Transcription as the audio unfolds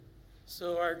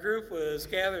So our group was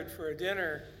gathered for a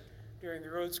dinner during the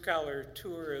Rhodes Scholar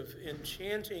tour of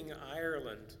Enchanting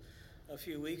Ireland a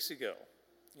few weeks ago,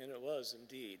 and it was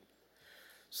indeed.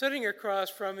 Sitting across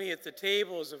from me at the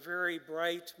table is a very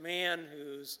bright man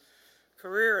whose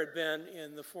career had been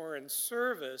in the Foreign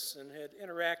Service and had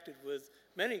interacted with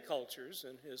many cultures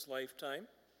in his lifetime.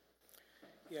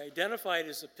 He identified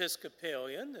as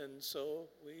Episcopalian, and so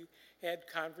we had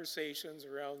conversations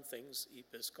around things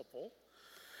Episcopal.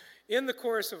 In the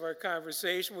course of our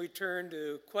conversation, we turned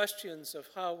to questions of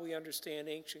how we understand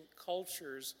ancient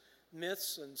cultures,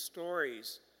 myths, and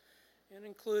stories, and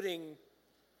including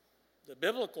the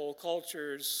biblical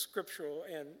cultures, scriptural,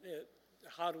 and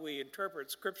how do we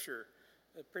interpret Scripture,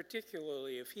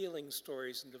 particularly of healing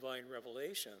stories and divine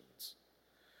revelations.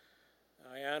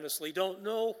 I honestly don't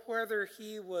know whether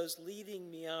he was leading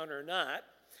me on or not,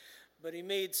 but he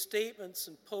made statements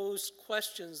and posed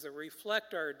questions that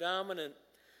reflect our dominant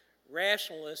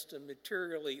rationalist and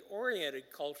materially oriented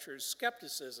culture's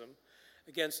skepticism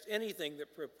against anything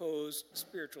that proposed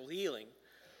spiritual healing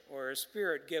or a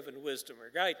spirit-given wisdom or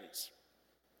guidance.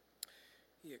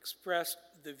 He expressed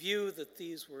the view that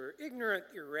these were ignorant,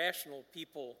 irrational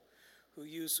people who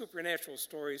use supernatural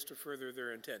stories to further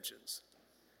their intentions.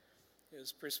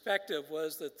 His perspective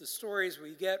was that the stories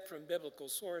we get from biblical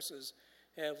sources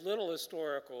have little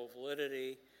historical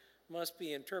validity, must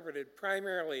be interpreted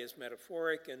primarily as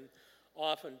metaphoric, and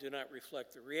often do not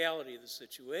reflect the reality of the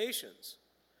situations.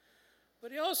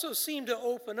 But he also seemed to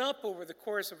open up over the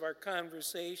course of our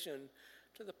conversation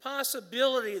to the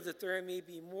possibility that there may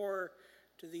be more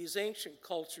to these ancient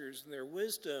cultures and their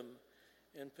wisdom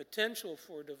and potential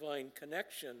for divine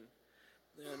connection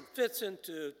than fits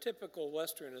into typical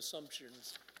Western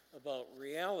assumptions about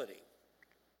reality.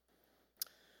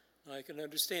 I can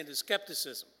understand his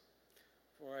skepticism,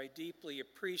 for I deeply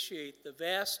appreciate the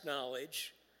vast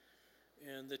knowledge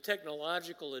and the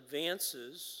technological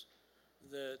advances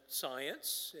that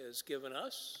science has given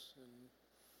us, and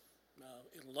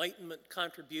Enlightenment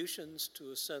contributions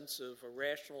to a sense of a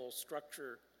rational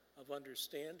structure of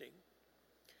understanding.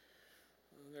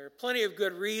 There are plenty of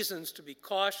good reasons to be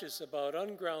cautious about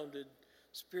ungrounded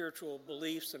spiritual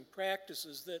beliefs and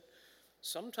practices that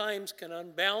sometimes can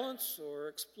unbalance or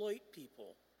exploit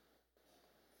people.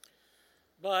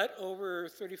 But over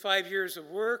 35 years of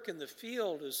work in the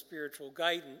field of spiritual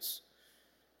guidance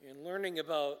and learning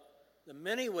about the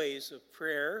many ways of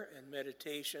prayer and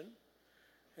meditation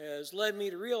has led me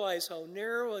to realize how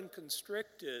narrow and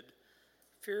constricted,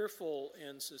 fearful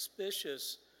and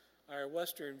suspicious our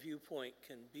Western viewpoint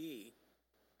can be.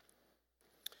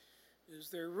 Is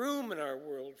there room in our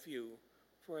worldview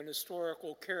for an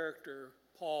historical character,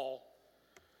 Paul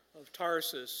of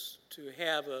Tarsus, to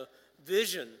have a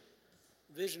vision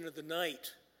of the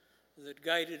night that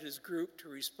guided his group to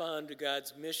respond to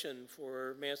God's mission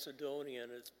for Macedonia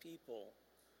and its people?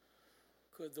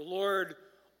 Could the Lord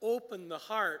open the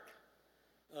heart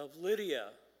of Lydia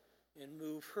and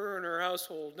move her and her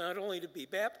household not only to be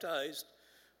baptized,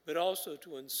 but also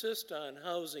to insist on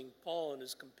housing Paul and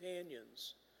his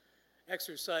companions,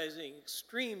 exercising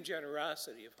extreme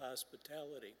generosity of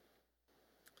hospitality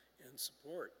and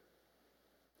support?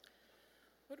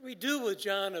 What do we do with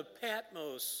John of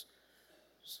Patmos,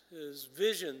 his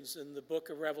visions in the book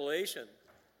of Revelation?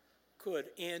 Could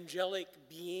angelic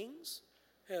beings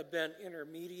have been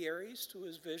intermediaries to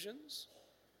his visions?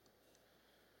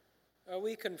 Are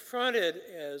we comforted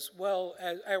as well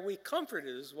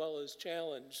as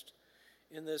challenged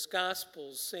in this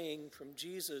gospel saying from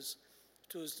Jesus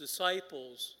to his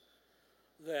disciples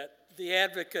that the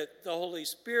advocate, the Holy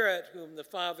Spirit, whom the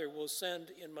Father will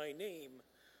send in my name,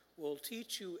 will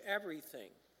teach you everything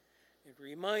and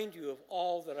remind you of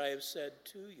all that I have said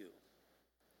to you?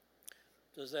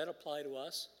 Does that apply to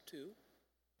us too?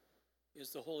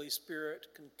 Is the Holy Spirit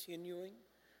continuing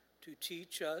to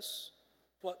teach us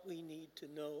what we need to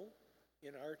know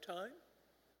in our time?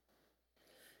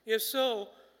 If so,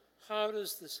 how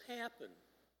does this happen?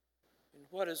 And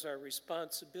what is our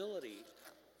responsibility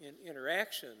in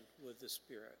interaction with the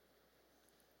Spirit?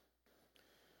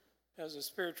 As a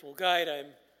spiritual guide, I'm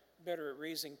better at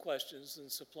raising questions than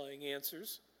supplying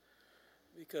answers,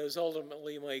 because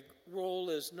ultimately my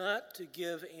role is not to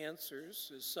give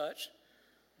answers as such,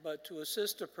 but to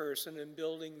assist a person in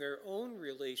building their own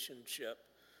relationship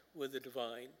with the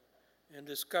divine and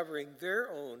discovering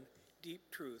their own deep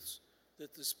truths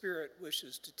that the Spirit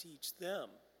wishes to teach them.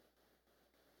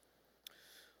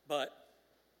 But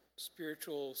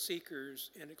spiritual seekers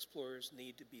and explorers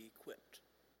need to be equipped.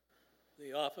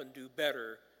 They often do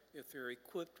better if they're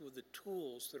equipped with the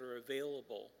tools that are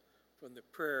available from the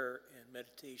prayer and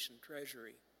meditation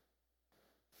treasury.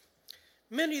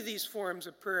 Many of these forms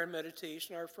of prayer and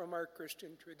meditation are from our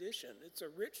Christian tradition. It's a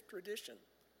rich tradition.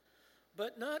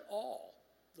 But not all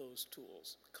those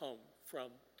tools come from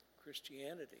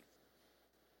Christianity.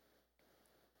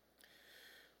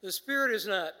 The Spirit is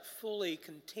not fully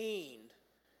contained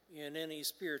in any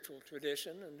spiritual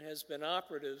tradition and has been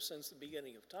operative since the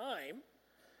beginning of time,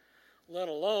 let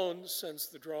alone since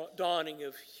the dawning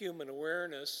of human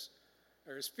awareness,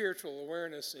 or spiritual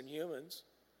awareness in humans.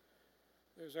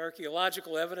 There's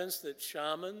archaeological evidence that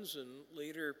shamans and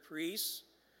later priests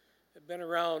have been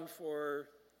around for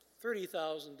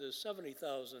 30,000 to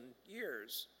 70,000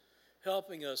 years,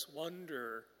 helping us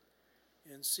wonder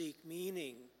and seek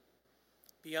meaning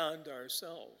beyond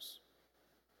ourselves.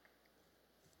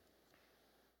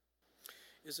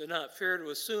 Is it not fair to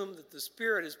assume that the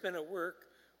Spirit has been at work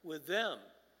with them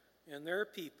and their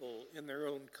people in their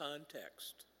own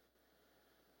context?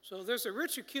 So there's a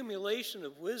rich accumulation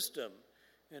of wisdom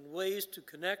and ways to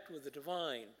connect with the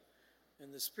divine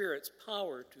and the Spirit's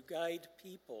power to guide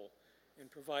people and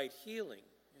provide healing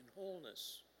and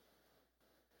wholeness.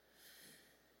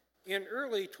 In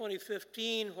early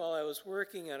 2015, while I was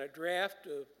working on a draft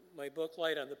of my book,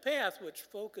 Light on the Path, which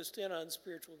focused in on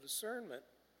spiritual discernment,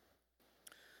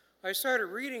 I started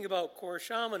reading about core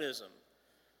shamanism,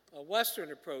 a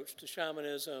Western approach to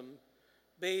shamanism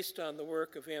based on the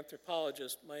work of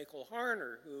anthropologist Michael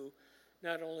Harner, who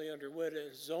not only underwent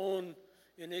his own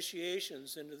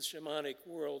initiations into the shamanic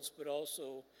worlds, but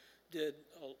also did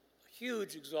a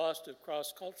huge, exhaustive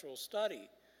cross-cultural study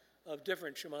of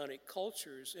different shamanic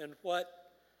cultures and what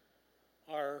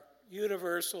are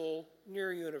universal,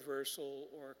 near universal,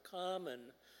 or common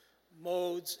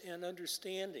modes and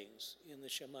understandings in the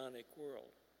shamanic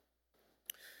world.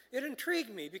 It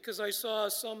intrigued me because I saw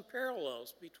some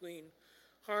parallels between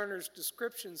Harner's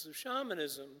descriptions of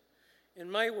shamanism and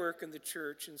my work in the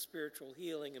church in spiritual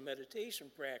healing and meditation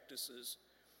practices,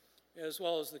 as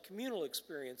well as the communal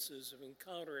experiences of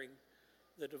encountering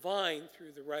the divine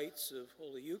through the rites of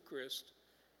Holy Eucharist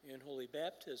and Holy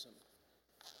Baptism.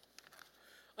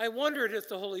 I wondered if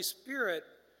the Holy Spirit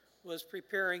was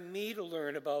preparing me to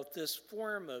learn about this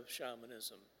form of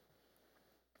shamanism.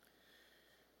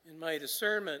 In my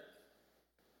discernment,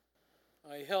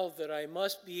 I held that I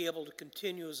must be able to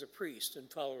continue as a priest and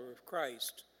follower of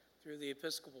Christ through the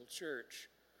Episcopal Church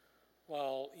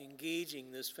while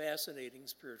engaging this fascinating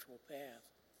spiritual path.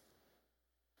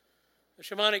 A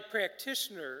shamanic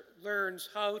practitioner learns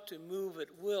how to move at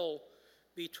will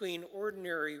between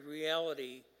ordinary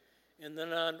reality and the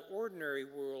non-ordinary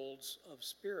worlds of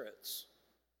spirits.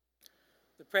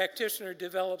 The practitioner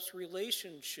develops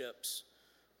relationships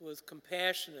with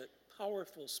compassionate,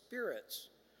 powerful spirits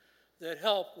that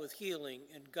help with healing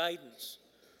and guidance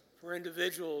for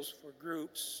individuals, for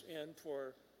groups, and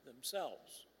for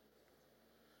themselves.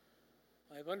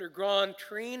 I've undergone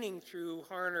training through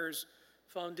Harner's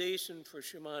Foundation for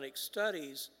Shamanic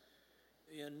Studies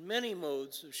in many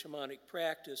modes of shamanic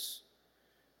practice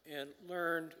and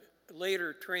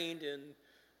later trained in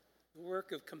the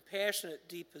work of compassionate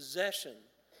depossession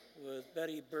with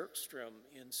Betty Bergstrom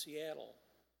in Seattle.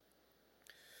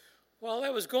 While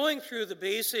I was going through the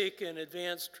basic and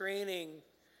advanced training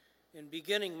and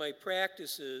beginning my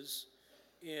practices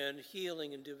in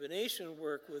healing and divination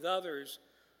work with others,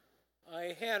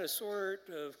 I had a sort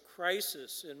of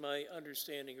crisis in my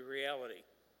understanding of reality.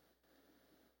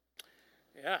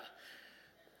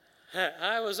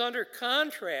 I was under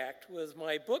contract with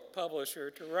my book publisher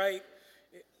to write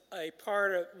a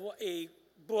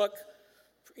book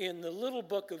in the Little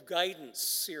Book of Guidance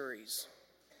series,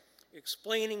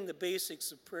 explaining the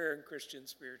basics of prayer and Christian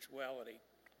spirituality.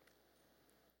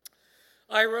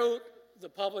 I wrote the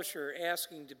publisher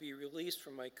asking to be released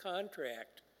from my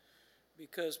contract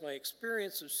because my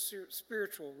experience of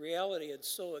spiritual reality had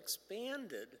so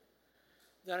expanded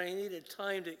that I needed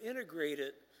time to integrate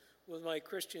it with my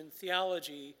Christian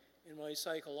theology and my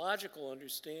psychological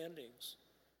understandings.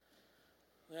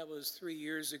 That was 3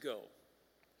 years ago.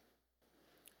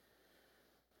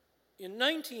 In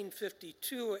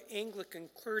 1952, Anglican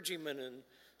clergyman and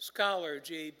scholar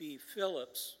J.B.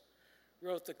 Phillips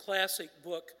wrote the classic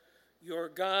book, Your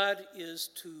God is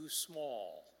Too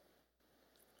Small.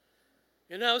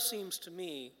 It now seems to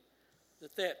me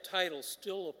that that title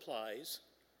still applies,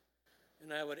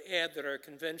 and I would add that our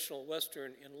conventional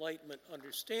Western Enlightenment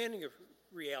understanding of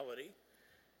reality,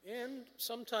 and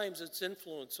sometimes its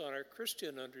influence on our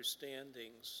Christian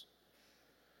understandings,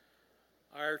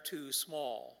 are too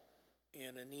small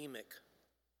and anemic.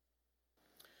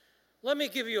 Let me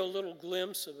give you a little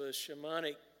glimpse of a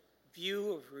shamanic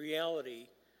view of reality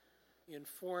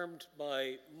informed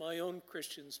by my own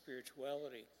Christian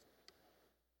spirituality.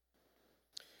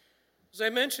 As I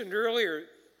mentioned earlier,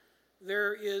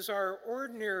 there is our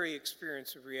ordinary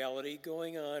experience of reality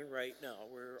going on right now.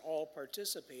 We're all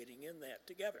participating in that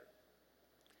together.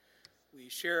 We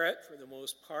share it for the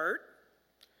most part,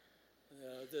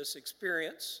 this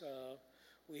experience.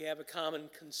 We have a common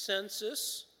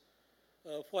consensus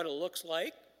of what it looks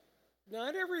like.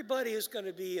 Not everybody is going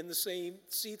to be in the same,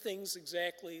 see things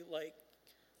exactly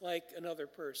like another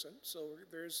person, so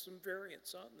there's some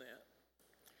variance on that.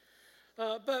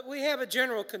 But we have a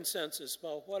general consensus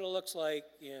about what it looks like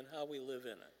and how we live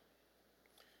in it.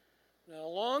 Now,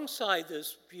 alongside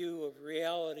this view of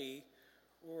reality,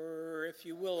 or if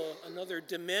you will, another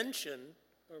dimension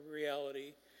of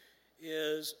reality,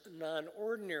 is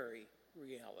non-ordinary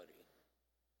reality.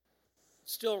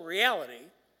 It's still reality,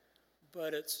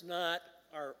 but it's not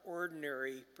our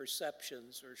ordinary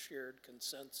perceptions or shared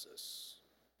consensus.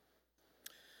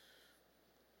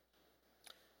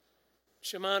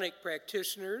 Shamanic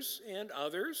practitioners and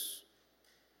others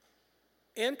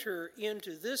enter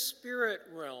into this spirit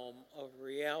realm of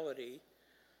reality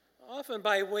often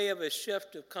by way of a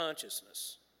shift of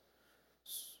consciousness.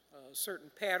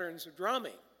 Certain patterns of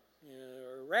drumming,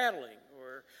 or rattling,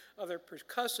 or other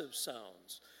percussive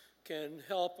sounds can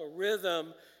help a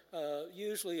rhythm,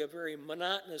 usually a very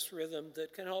monotonous rhythm,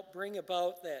 that can help bring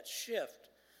about that shift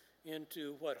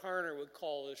into what Harner would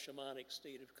call a shamanic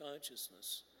state of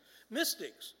consciousness.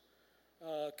 Mystics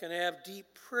can have deep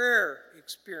prayer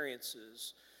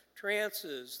experiences,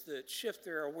 trances that shift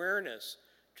their awareness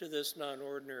to this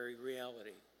non-ordinary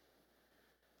reality.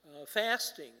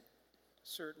 Fasting,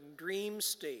 certain dream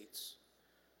states,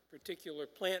 particular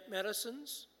plant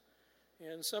medicines,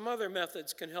 and some other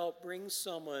methods can help bring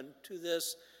someone to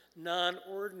this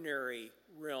non-ordinary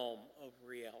realm of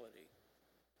reality.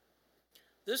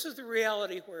 This is the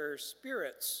reality where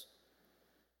spirits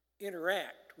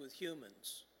interact with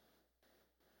humans,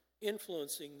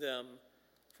 influencing them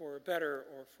for better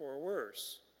or for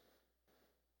worse,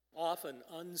 often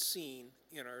unseen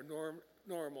in our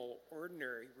normal,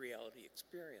 ordinary reality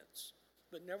experience,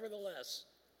 but nevertheless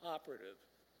operative.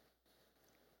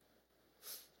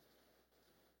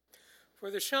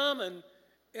 For the shaman,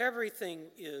 everything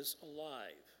is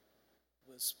alive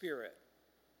with spirit.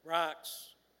 Rocks,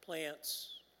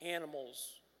 plants,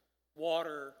 animals,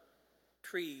 water,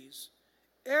 trees,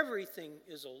 everything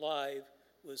is alive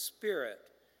with spirit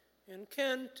and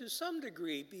can, to some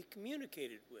degree, be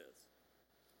communicated with.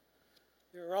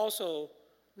 There are also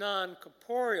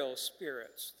non-corporeal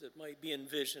spirits that might be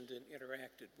envisioned and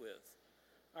interacted with.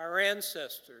 Our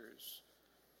ancestors,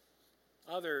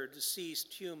 other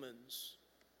deceased humans,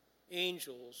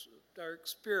 angels, dark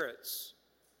spirits,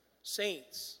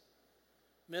 saints,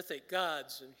 mythic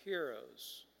gods and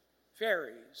heroes,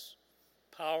 fairies,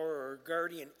 power or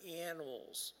guardian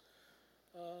animals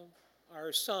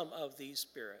are some of these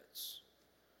spirits.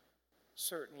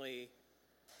 Certainly,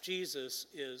 Jesus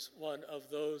is one of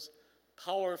those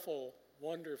powerful,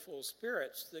 wonderful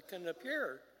spirits that can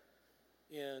appear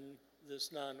in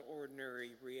this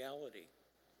non-ordinary reality.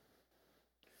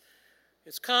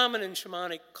 It's common in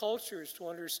shamanic cultures to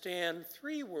understand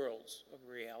three worlds of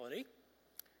reality,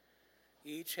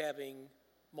 each having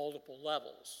multiple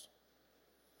levels.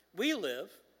 We live,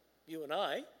 you and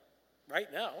I,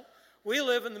 right now, we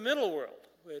live in the middle world,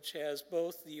 which has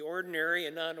both the ordinary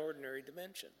and non-ordinary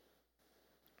dimension.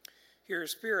 Here,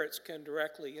 spirits can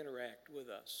directly interact with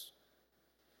us.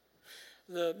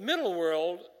 The middle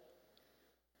world,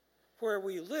 where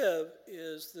we live,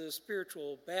 is the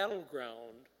spiritual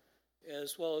battleground,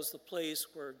 as well as the place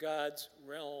where God's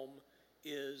realm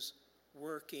is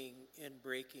working and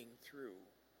breaking through.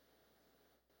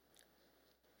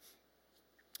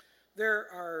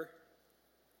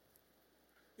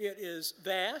 It is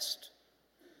vast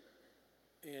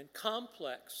and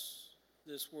complex,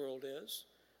 this world is.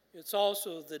 It's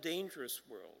also the dangerous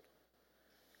world.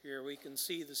 Here we can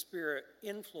see the spirit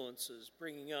influences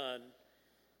bringing on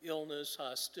illness,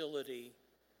 hostility,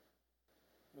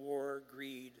 war,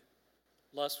 greed,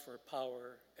 lust for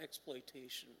power,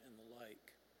 exploitation, and the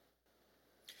like.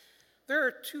 There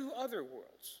are two other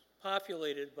worlds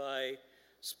populated by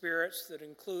spirits that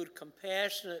include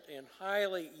compassionate and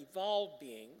highly evolved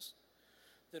beings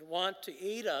that want to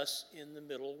aid us in the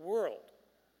middle world.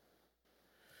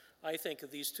 I think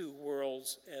of these two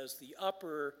worlds as the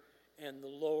upper and the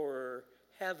lower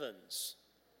heavens.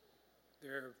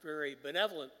 They're very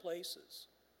benevolent places,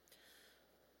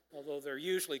 although they're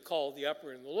usually called the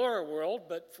upper and the lower world.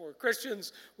 But for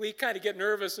Christians, we kind of get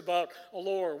nervous about a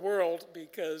lower world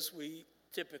because we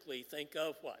typically think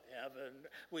of what? Heaven,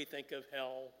 we think of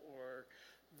hell, or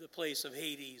the place of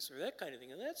Hades, or that kind of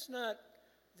thing. And that's not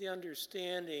the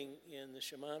understanding in the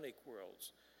shamanic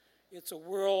worlds. It's a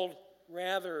world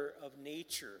rather of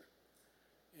nature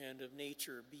and of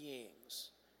nature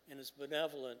beings, and is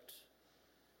benevolent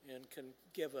and can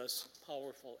give us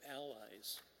powerful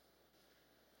allies.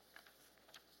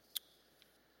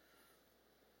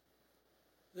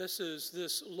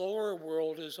 This lower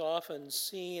world is often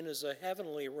seen as a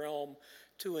heavenly realm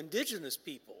to indigenous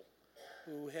people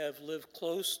who have lived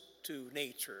close to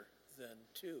nature than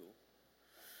to.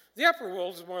 The upper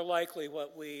world is more likely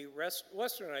what we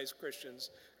westernized Christians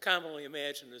commonly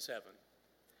imagine as heaven.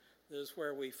 This is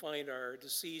where we find our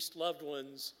deceased loved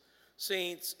ones,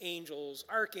 saints, angels,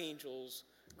 archangels,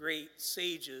 great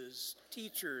sages,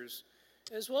 teachers,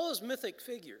 as well as mythic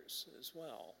figures as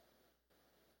well.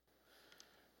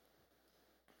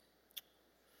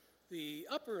 The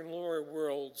upper and lower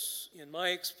worlds, in my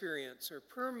experience, are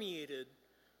permeated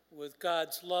with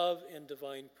God's love and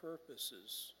divine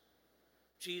purposes.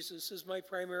 Jesus is my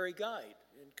primary guide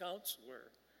and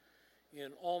counselor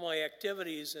in all my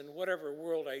activities in whatever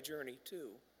world I journey to.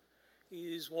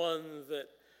 He's one that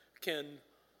can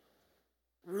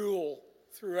rule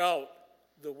throughout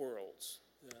the worlds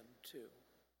then too.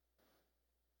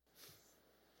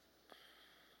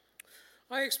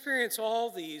 I experience all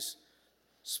these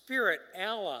spirit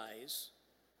allies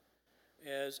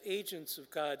as agents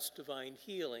of God's divine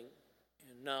healing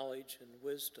and knowledge and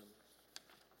wisdom.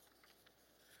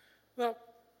 Well,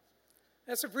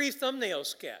 that's a brief thumbnail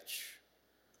sketch.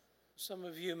 Some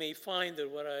of you may find that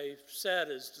what I've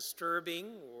said is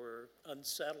disturbing or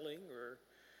unsettling or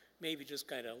maybe just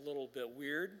kind of a little bit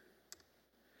weird.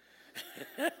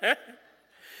 That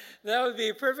would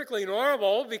be perfectly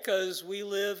normal because we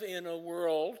live in a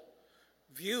world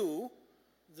view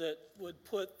that would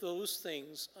put those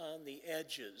things on the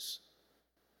edges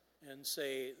and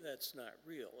say that's not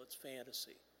real, it's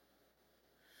fantasy.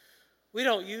 We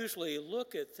don't usually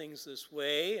look at things this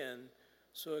way, and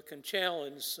so it can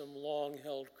challenge some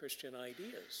long-held Christian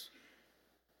ideas.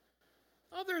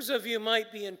 Others of you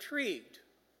might be intrigued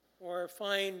or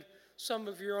find some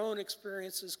of your own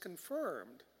experiences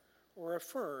confirmed or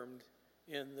affirmed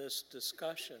in this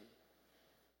discussion.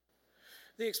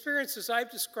 The experiences I've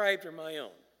described are my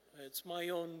own. It's my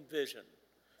own vision.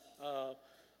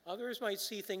 Others might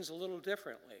see things a little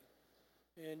differently.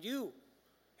 And you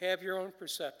have your own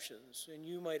perceptions, and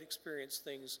you might experience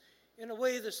things in a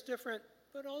way that's different,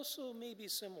 but also maybe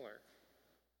similar.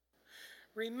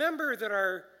 Remember that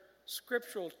our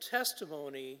scriptural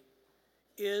testimony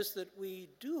is that we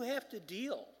do have to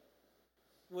deal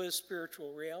with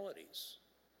spiritual realities.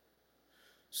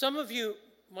 Some of you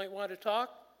might want to talk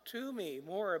to me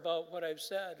more about what I've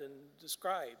said and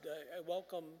described. I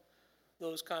welcome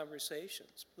those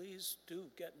conversations. Please do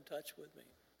get in touch with me.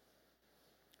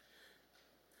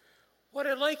 What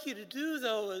I'd like you to do,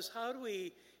 though, is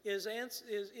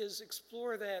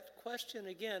explore that question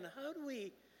again. How do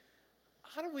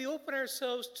we open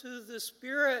ourselves to the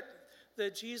Spirit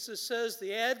that Jesus says,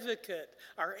 the advocate,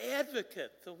 our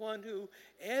advocate, the one who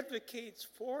advocates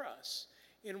for us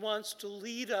and wants to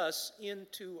lead us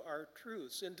into our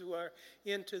truths,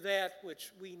 into that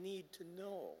which we need to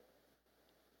know?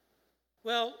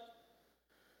 Well,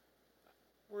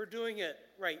 we're doing it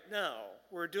right now.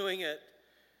 We're doing it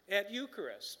at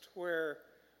Eucharist, where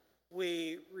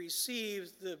we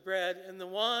receive the bread and the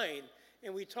wine,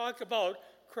 and we talk about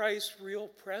Christ's real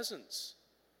presence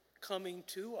coming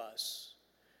to us.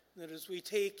 That as we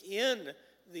take in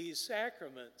these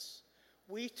sacraments,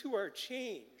 we too are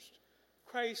changed.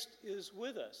 Christ is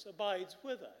with us, abides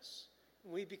with us,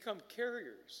 and we become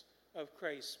carriers of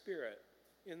Christ's Spirit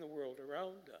in the world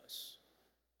around us.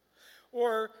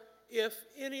 Or if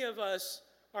any of us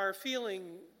are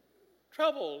feeling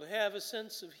troubled, have a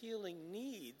sense of healing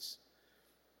needs,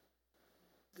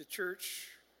 the church,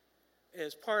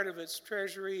 as part of its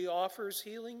treasury, offers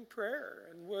healing prayer.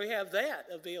 And we have that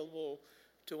available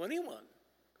to anyone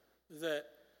that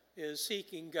is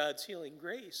seeking God's healing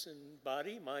grace in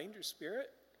body, mind, or spirit.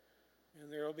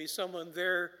 And there will be someone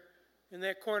there in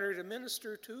that corner to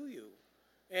minister to you,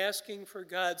 asking for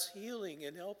God's healing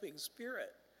and helping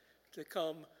Spirit to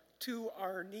come to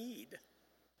our need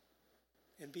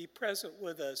and be present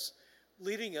with us,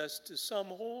 leading us to some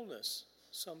wholeness,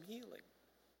 some healing.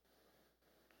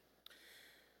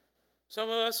 Some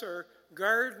of us are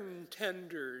garden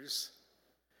tenders,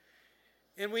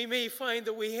 and we may find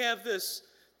that we have this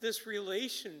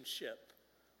relationship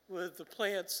with the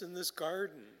plants in this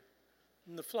garden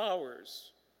and the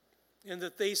flowers, and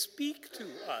that they speak to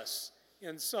us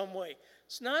in some way.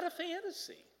 It's not a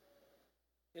fantasy.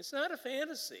 It's not a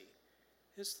fantasy.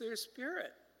 It's their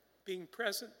spirit being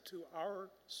present to our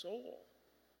soul.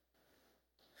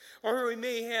 Or we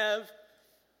may have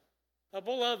a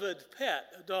beloved pet,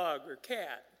 a dog or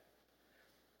cat,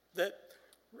 that,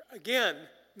 again,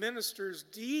 ministers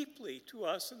deeply to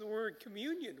us and that we're in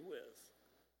communion with.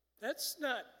 That's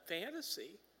not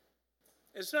fantasy.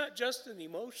 It's not just an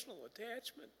emotional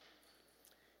attachment.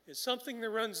 It's something that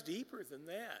runs deeper than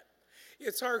that.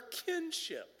 It's our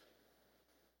kinship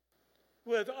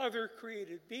with other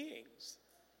created beings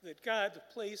that God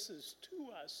places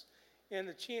to us and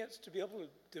a chance to be able to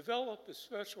develop a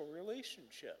special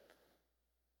relationship.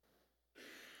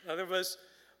 Other of us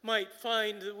might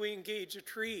find that we engage a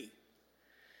tree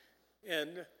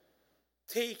and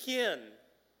take in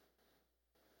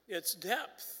its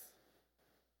depth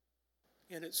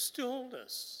and its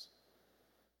stillness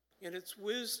and its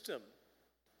wisdom,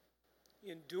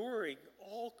 enduring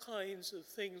all kinds of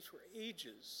things for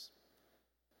ages.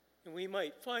 And we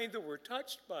might find that we're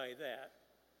touched by that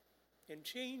and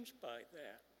changed by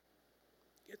that.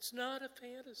 It's not a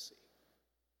fantasy.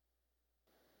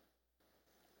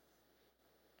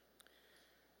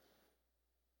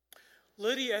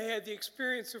 Lydia had the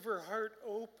experience of her heart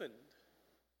opened.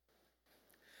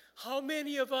 How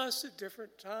many of us at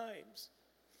different times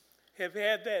have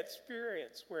had that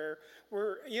experience where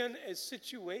we're in a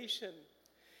situation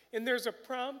and there's a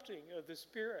prompting of the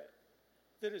Spirit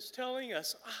that is telling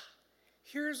us,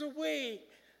 here's a way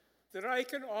that I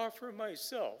can offer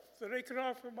myself, that I can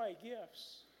offer my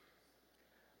gifts.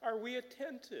 Are we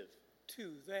attentive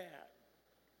to that?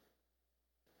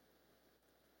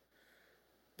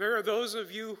 There are those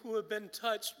of you who have been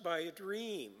touched by a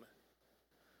dream,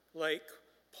 like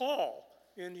Paul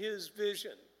in his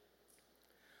vision,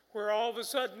 where all of a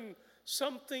sudden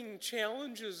something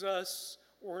challenges us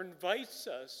or invites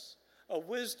us. A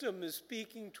wisdom is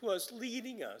speaking to us,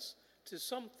 leading us to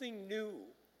something new.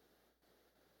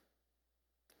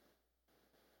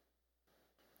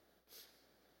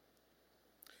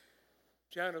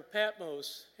 John of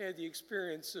Patmos had the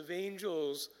experience of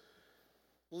angels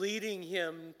leading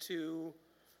him to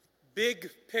big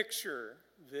picture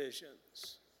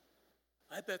visions.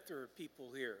 I bet there are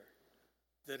people here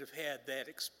that have had that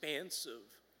expansive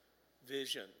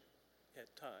vision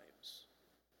at times.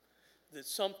 That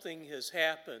something has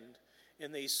happened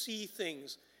and they see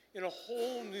things in a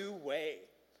whole new way,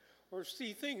 or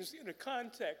see things in a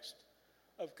context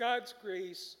of God's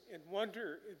grace and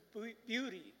wonder and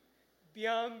beauty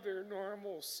beyond their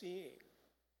normal seeing.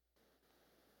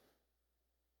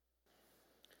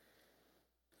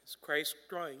 Is Christ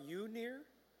drawing you near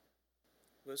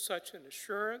with such an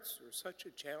assurance or such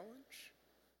a challenge?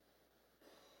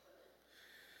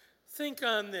 Think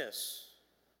on this.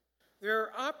 There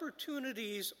are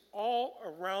opportunities all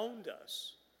around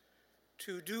us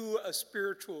to do a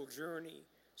spiritual journey,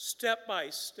 step by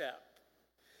step,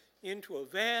 into a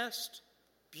vast,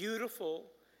 beautiful,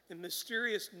 and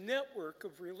mysterious network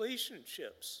of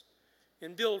relationships,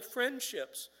 and build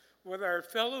friendships with our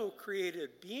fellow created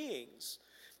beings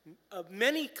of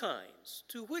many kinds,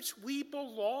 to which we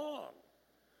belong,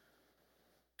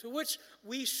 to which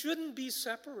we shouldn't be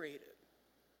separated.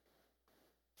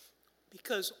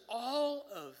 Because all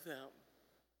of them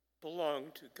belong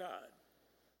to God.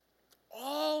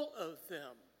 All of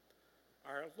them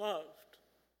are loved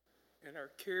and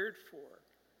are cared for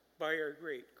by our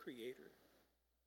great Creator.